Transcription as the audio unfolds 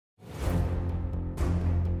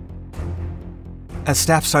as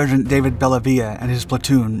Staff Sergeant David Bellavia and his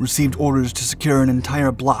platoon received orders to secure an entire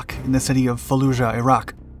block in the city of Fallujah,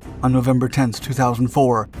 Iraq. On November 10,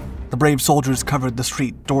 2004, the brave soldiers covered the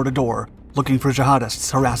street door to door, looking for jihadists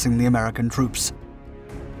harassing the American troops.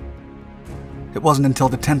 It wasn't until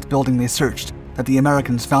the 10th building they searched that the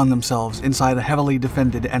Americans found themselves inside a heavily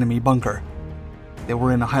defended enemy bunker. They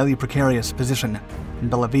were in a highly precarious position, and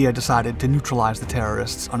Bellavia decided to neutralize the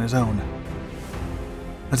terrorists on his own.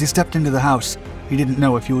 As he stepped into the house, he didn't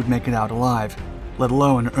know if he would make it out alive, let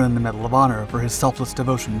alone earn the Medal of Honor for his selfless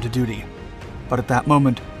devotion to duty. But at that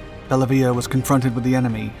moment, Bellavia was confronted with the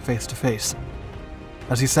enemy face to face.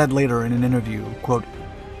 As he said later in an interview, quote,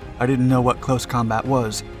 "I didn't know what close combat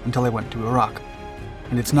was until I went to Iraq.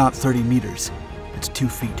 And it's not 30 meters, it's 2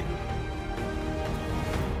 feet.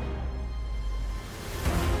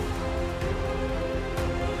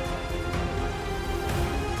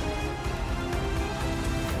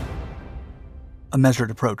 A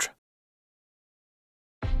measured approach.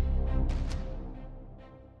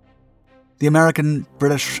 The American,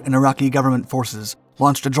 British, and Iraqi government forces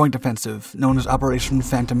launched a joint offensive known as Operation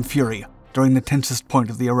Phantom Fury during the tensest point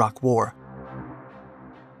of the Iraq War.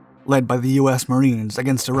 Led by the U.S. Marines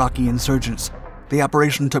against Iraqi insurgents, the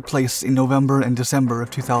operation took place in November and December of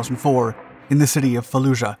 2004 in the city of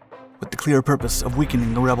Fallujah, with the clear purpose of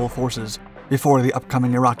weakening the rebel forces before the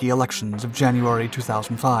upcoming Iraqi elections of January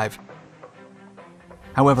 2005.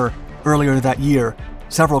 However, earlier that year,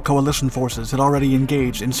 several coalition forces had already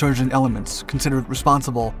engaged insurgent elements considered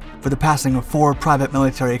responsible for the passing of 4 private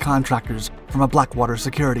military contractors from a Blackwater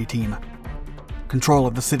security team. Control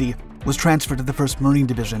of the city was transferred to the 1st Marine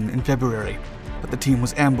Division in February, but the team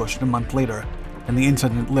was ambushed a month later, and the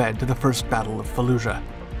incident led to the First Battle of Fallujah.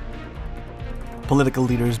 Political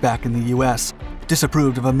leaders back in the U.S.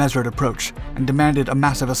 disapproved of a measured approach and demanded a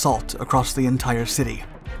massive assault across the entire city.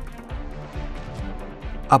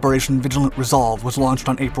 Operation Vigilant Resolve was launched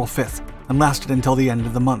on April 5th and lasted until the end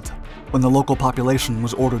of the month, when the local population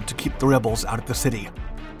was ordered to keep the rebels out of the city.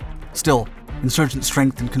 Still, insurgent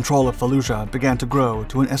strength and control of Fallujah began to grow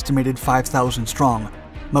to an estimated 5,000 strong,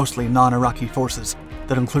 mostly non-Iraqi forces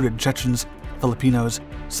that included Chechens, Filipinos,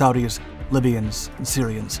 Saudis, Libyans, and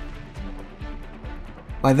Syrians.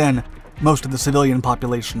 By then, most of the civilian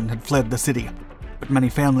population had fled the city, but many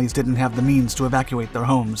families didn't have the means to evacuate their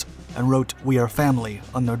homes and wrote "We are family"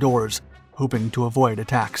 on their doors, hoping to avoid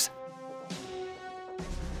attacks.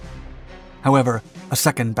 However, a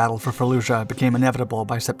second battle for Fallujah became inevitable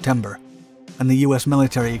by September, and the U.S.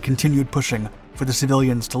 military continued pushing for the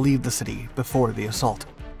civilians to leave the city before the assault.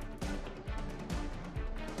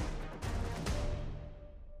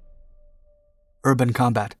 Urban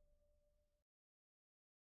combat.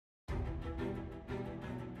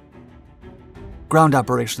 Ground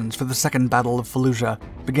operations for the Second Battle of Fallujah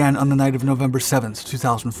began on the night of November 7,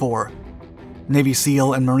 2004. Navy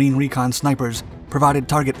SEAL and Marine Recon snipers provided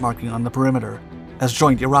target marking on the perimeter, as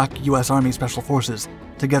joint Iraq-U.S. Army Special Forces,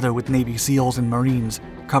 together with Navy SEALs and Marines,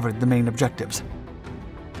 covered the main objectives.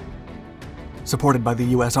 Supported by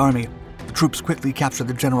the U.S. Army, the troops quickly captured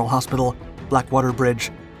the General Hospital, Blackwater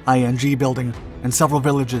Bridge, ING Building, and several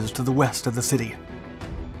villages to the west of the city.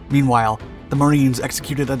 Meanwhile, the Marines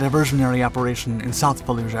executed a diversionary operation in South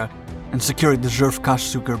Fallujah and secured the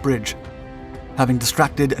Zurf-Kashsuker Bridge. Having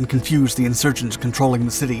distracted and confused the insurgents controlling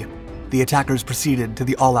the city, the attackers proceeded to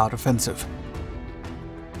the all-out offensive.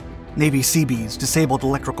 Navy Seabees disabled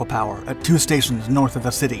electrical power at 2 stations north of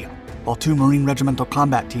the city, while 2 Marine Regimental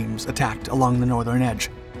combat teams attacked along the northern edge.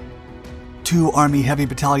 2 Army Heavy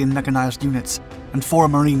Battalion mechanized units and 4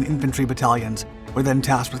 Marine Infantry battalions were then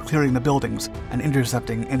tasked with clearing the buildings and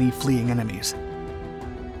intercepting any fleeing enemies.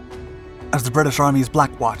 As the British Army's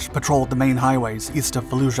Black Watch patrolled the main highways east of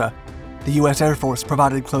Fallujah, the U.S. Air Force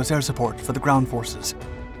provided close air support for the ground forces,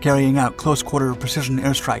 carrying out close-quarter precision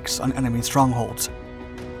airstrikes on enemy strongholds.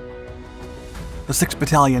 The 6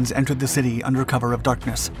 battalions entered the city under cover of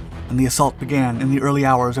darkness, and the assault began in the early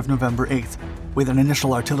hours of November 8th with an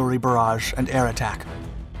initial artillery barrage and air attack.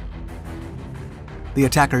 The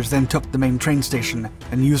attackers then took the main train station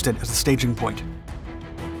and used it as a staging point.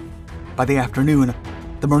 By the afternoon,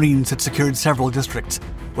 the Marines had secured several districts,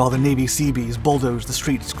 while the Navy Seabees bulldozed the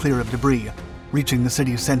streets clear of debris, reaching the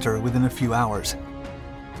city's center within a few hours.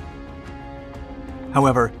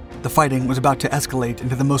 However, the fighting was about to escalate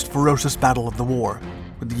into the most ferocious battle of the war,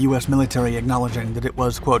 with the U.S. military acknowledging that it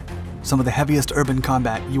was, quote, "some of the heaviest urban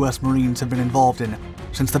combat U.S. Marines have been involved in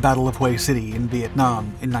since the Battle of Hue City in Vietnam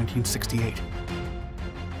in 1968.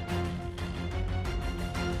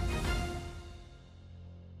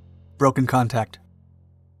 Broken contact.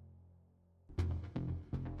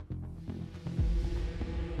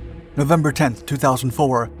 November 10,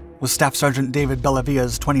 2004, was Staff Sergeant David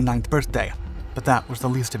Bellavia's 29th birthday, but that was the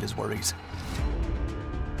least of his worries.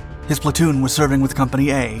 His platoon was serving with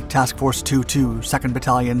Company A, Task Force 22, 2nd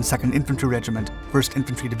Battalion, 2nd Infantry Regiment, 1st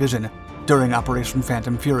Infantry Division, during Operation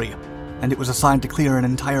Phantom Fury, and it was assigned to clear an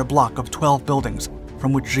entire block of 12 buildings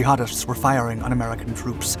from which jihadists were firing on American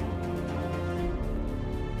troops.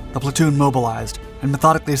 The platoon mobilized and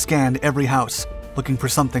methodically scanned every house, looking for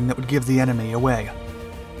something that would give the enemy away.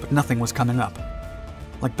 But nothing was coming up.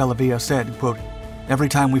 Like Bellavia said, quote, "Every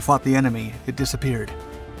time we fought the enemy, it disappeared."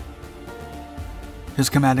 His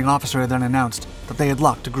commanding officer then announced that they had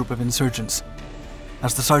locked a group of insurgents.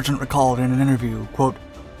 As the sergeant recalled in an interview, quote,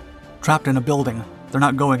 "Trapped in a building, they're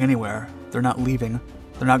not going anywhere, they're not leaving,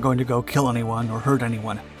 they're not going to go kill anyone or hurt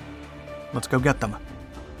anyone. Let's go get them."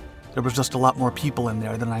 There was just a lot more people in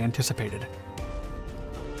there than I anticipated.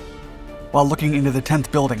 While looking into the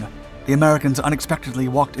 10th building, the Americans unexpectedly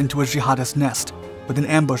walked into a jihadist nest with an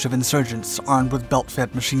ambush of insurgents armed with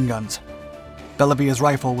belt-fed machine guns. Bellavia's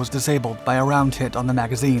rifle was disabled by a round hit on the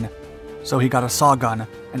magazine, so he got a saw gun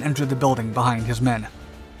and entered the building behind his men.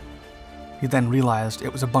 He then realized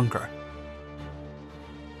it was a bunker.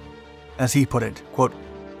 As he put it, quote,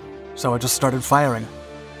 "So I just started firing.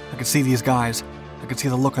 I could see these guys. I could see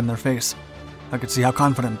the look on their face. I could see how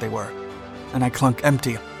confident they were. And I clunk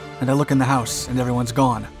empty, and I look in the house, and everyone's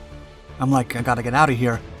gone. I'm like, I gotta get out of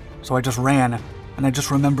here, so I just ran, and I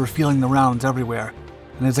just remember feeling the rounds everywhere.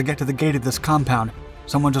 And as I get to the gate of this compound,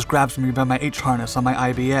 someone just grabs me by my H-harness on my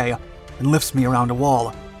IBA and lifts me around a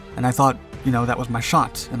wall, and I thought, that was my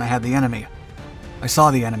shot, and I had the enemy. I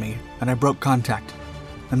saw the enemy, and I broke contact,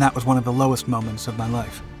 and that was one of the lowest moments of my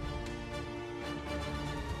life."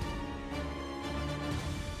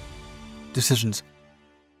 Decisions.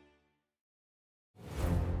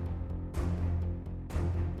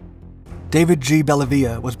 David G.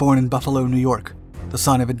 Bellavia was born in Buffalo, New York, the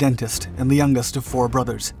son of a dentist and the youngest of 4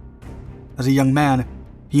 brothers. As a young man,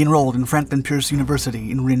 he enrolled in Franklin Pierce University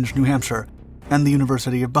in Rindge, New Hampshire, and the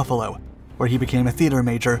University of Buffalo, where he became a theater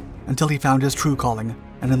major until he found his true calling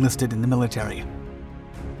and enlisted in the military.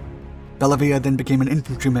 Bellavia then became an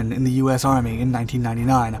infantryman in the U.S. Army in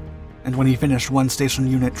 1999, and when he finished one-station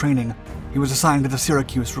unit training, he was assigned to the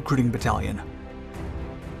Syracuse Recruiting Battalion.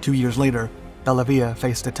 2 years later, Bellavia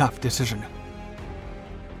faced a tough decision.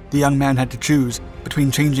 The young man had to choose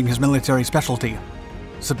between changing his military specialty,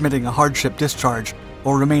 submitting a hardship discharge,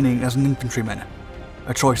 or remaining as an infantryman,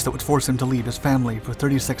 a choice that would force him to leave his family for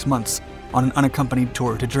 36 months on an unaccompanied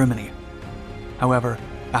tour to Germany. However,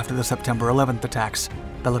 after the September 11th attacks,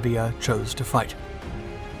 Bellavia chose to fight.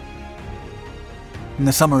 In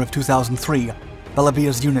the summer of 2003,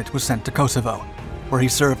 Bellavia's unit was sent to Kosovo, where he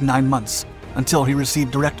served 9 months until he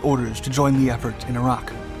received direct orders to join the effort in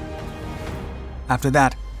Iraq. After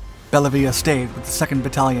that, Bellavia stayed with the 2nd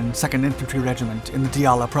Battalion, 2nd Infantry Regiment in the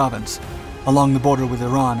Diyala province, along the border with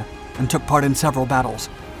Iran, and took part in several battles,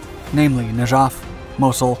 namely Najaf,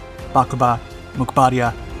 Mosul, Bakuba,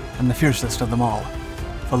 Mukbadia, and the fiercest of them all,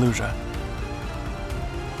 Fallujah.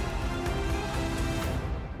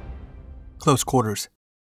 Close quarters.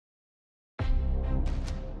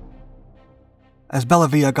 As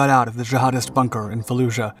Bellavia got out of the jihadist bunker in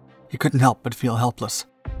Fallujah, he couldn't help but feel helpless.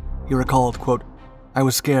 He recalled, quote, "I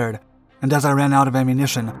was scared, and as I ran out of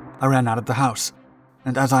ammunition, I ran out of the house.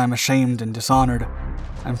 And as I am ashamed and dishonored,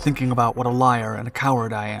 I'm thinking about what a liar and a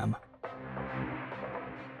coward I am."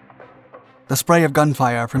 The spray of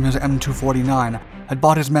gunfire from his M249 had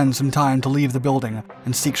bought his men some time to leave the building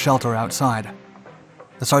and seek shelter outside.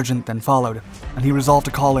 The sergeant then followed, and he resolved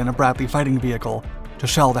to call in a Bradley fighting vehicle to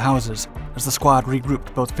shell the houses as the squad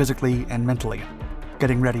regrouped both physically and mentally,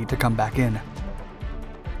 getting ready to come back in.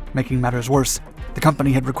 Making matters worse, the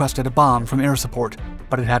company had requested a bomb from air support,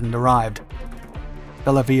 but it hadn't arrived.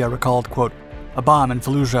 Bellavia recalled, quote, "A bomb in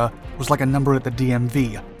Fallujah was like a number at the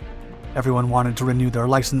DMV. Everyone wanted to renew their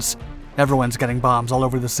license. Everyone's getting bombs all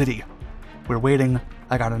over the city. We're waiting,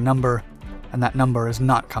 I got a number, and that number is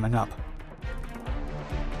not coming up."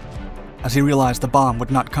 As he realized the bomb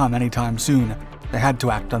would not come anytime soon, they had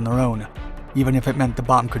to act on their own, even if it meant the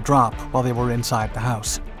bomb could drop while they were inside the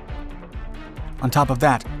house. On top of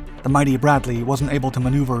that, the mighty Bradley wasn't able to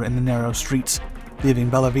maneuver in the narrow streets,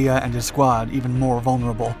 leaving Bellavia and his squad even more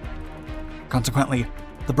vulnerable. Consequently,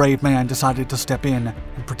 the brave man decided to step in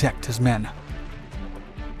and protect his men.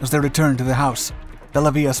 As they returned to the house,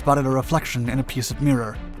 Bellavia spotted a reflection in a piece of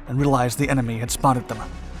mirror and realized the enemy had spotted them.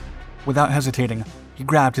 Without hesitating, he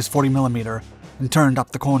grabbed his 40mm and turned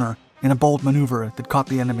up the corner in a bold maneuver that caught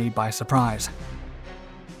the enemy by surprise.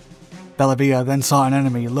 Bellavia then saw an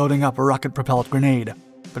enemy loading up a rocket-propelled grenade,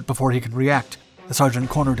 but before he could react, The sergeant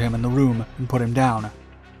cornered him in the room and put him down,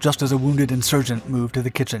 just as a wounded insurgent moved to the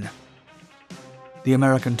kitchen. The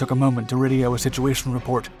American took a moment to radio a situation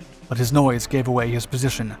report, but his noise gave away his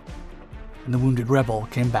position, and the wounded rebel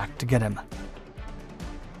came back to get him.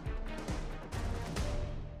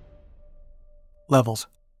 Levels.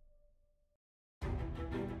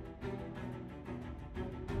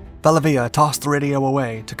 Bellavia tossed the radio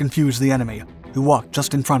away to confuse the enemy, who walked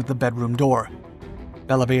just in front of the bedroom door.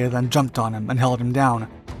 Bellavia then jumped on him and held him down,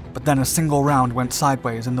 but then a single round went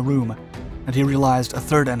sideways in the room, and he realized a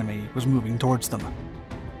third enemy was moving towards them.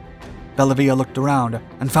 Bellavia looked around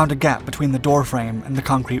and found a gap between the door frame and the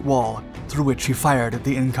concrete wall, through which he fired at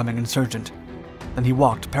the incoming insurgent. Then he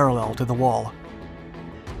walked parallel to the wall.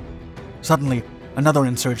 Suddenly, another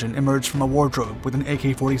insurgent emerged from a wardrobe with an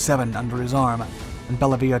AK-47 under his arm, and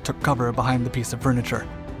Bellavia took cover behind the piece of furniture.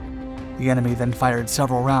 The enemy then fired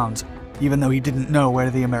several rounds, even though he didn't know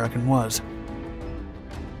where the American was.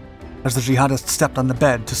 As the jihadist stepped on the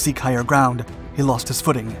bed to seek higher ground, he lost his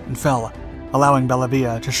footing and fell, allowing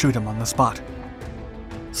Bellavia to shoot him on the spot.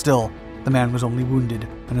 Still, the man was only wounded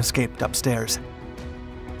and escaped upstairs.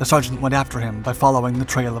 The sergeant went after him by following the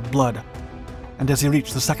trail of blood, and as he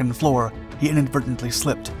reached the second floor, he inadvertently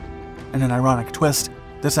slipped. In an ironic twist,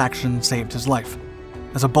 this action saved his life,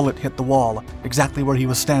 as a bullet hit the wall exactly where he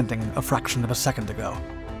was standing a fraction of a second ago.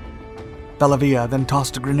 Bellavia then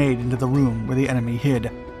tossed a grenade into the room where the enemy hid,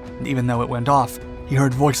 and even though it went off, he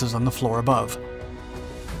heard voices on the floor above.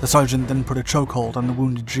 The sergeant then put a chokehold on the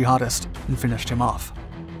wounded jihadist and finished him off.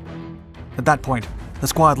 At that point, the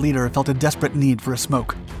squad leader felt a desperate need for a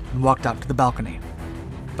smoke and walked out to the balcony.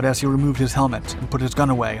 But as he removed his helmet and put his gun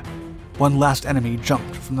away, one last enemy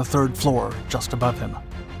jumped from the third floor just above him.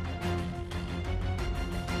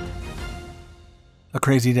 A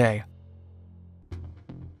crazy day.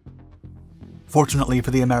 Fortunately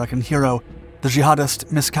for the American hero, the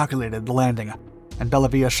jihadist miscalculated the landing, and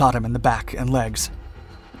Bellavia shot him in the back and legs.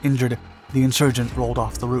 Injured, the insurgent rolled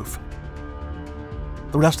off the roof.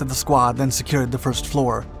 The rest of the squad then secured the first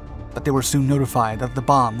floor, but they were soon notified that the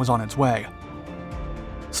bomb was on its way.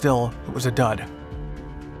 Still, it was a dud.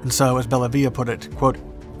 And so, as Bellavia put it, quote,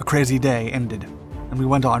 "A crazy day ended, and we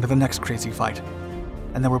went on to the next crazy fight.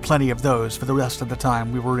 And there were plenty of those for the rest of the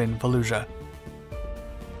time we were in Fallujah."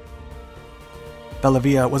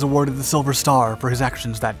 Bellavia was awarded the Silver Star for his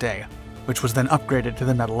actions that day, which was then upgraded to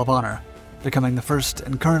the Medal of Honor, becoming the first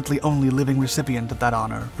and currently only living recipient of that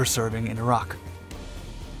honor for serving in Iraq.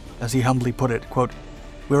 As he humbly put it, quote,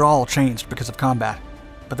 "We're all changed because of combat,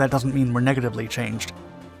 but that doesn't mean we're negatively changed.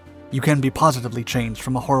 You can be positively changed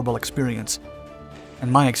from a horrible experience,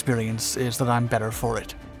 and my experience is that I'm better for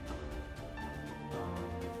it."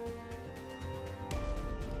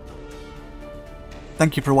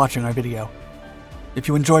 Thank you for watching our video. If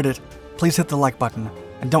you enjoyed it, please hit the like button,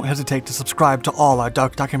 and don't hesitate to subscribe to all our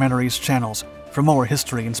Dark Documentaries channels for more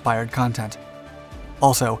history-inspired content.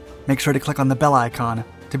 Also, make sure to click on the bell icon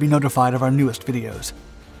to be notified of our newest videos,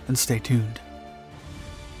 and stay tuned.